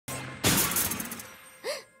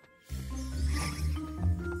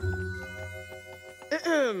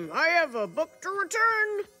I have a book to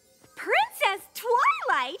return. Princess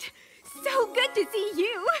Twilight! So good to see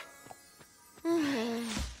you.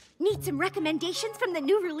 Need some recommendations from the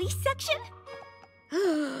new release section?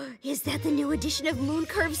 Is that the new edition of Moon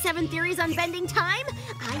Curve's 7 Theories on Bending Time?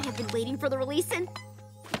 I have been waiting for the release and...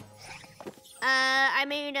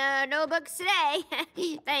 no books today.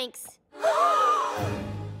 Thanks.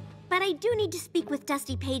 But I do need to speak with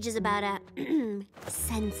Dusty Pages about a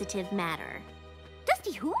sensitive matter.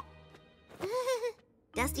 Dusty who?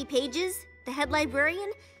 Dusty Pages, the head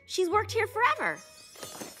librarian. She's worked here forever.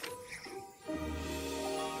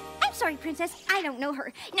 I'm sorry, Princess. I don't know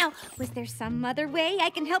her. Now, was there some other way I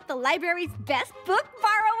can help the library's best book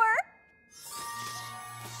borrower?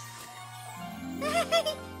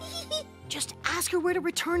 Just ask her where to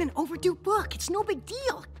return an overdue book. It's no big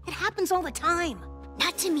deal. It happens all the time.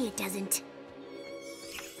 Not to me, it doesn't.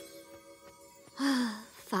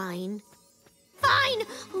 Fine. Fine!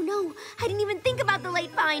 Oh no, I didn't even think about the late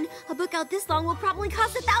fine. A book out this long will probably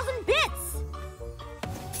cost 1,000 bits.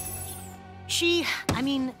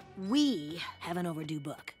 We have an overdue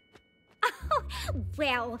book. Oh,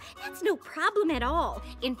 well, that's no problem at all.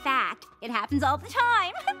 In fact, it happens all the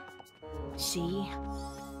time. See?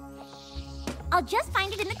 I'll just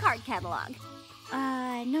find it in the card catalog.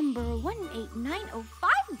 Number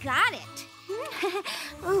 18905, got it.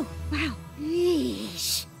 Oh, wow.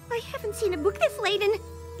 Yeesh. I haven't seen a book this late in,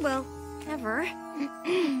 well, ever.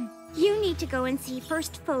 You need to go and see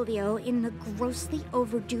First Folio in the grossly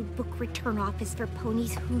overdue book return office for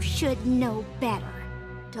ponies who should know better.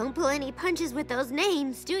 Don't pull any punches with those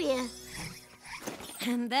names, do you?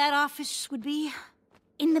 And that office would be?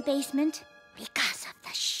 In the basement. Because of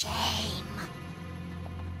the shame.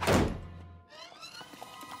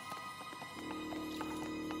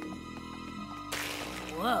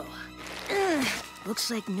 Whoa.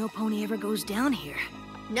 Looks like no pony ever goes down here.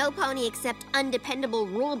 No pony except undependable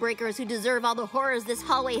rule breakers who deserve all the horrors this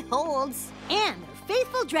hallway holds. And their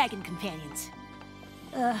faithful dragon companions.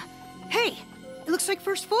 Hey! It looks like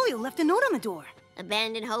First Folio left a note on the door.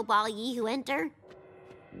 Abandon hope, all ye who enter.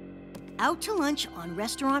 Out to lunch on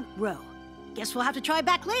Restaurant Row. Guess we'll have to try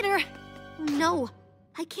back later. No,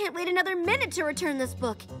 I can't wait another minute to return this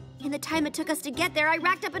book. In the time it took us to get there, I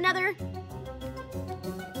racked up another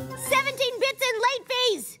 17 bits in late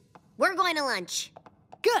fees. We're going to lunch.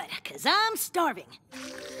 Good, 'cause I'm starving.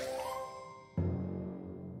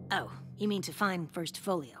 Oh, you mean to find First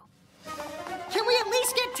Folio. Can we at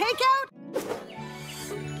least get takeout?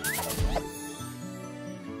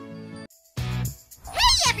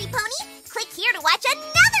 Hey, everypony! Click here to watch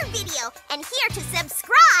another video, and here to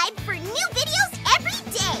subscribe for new videos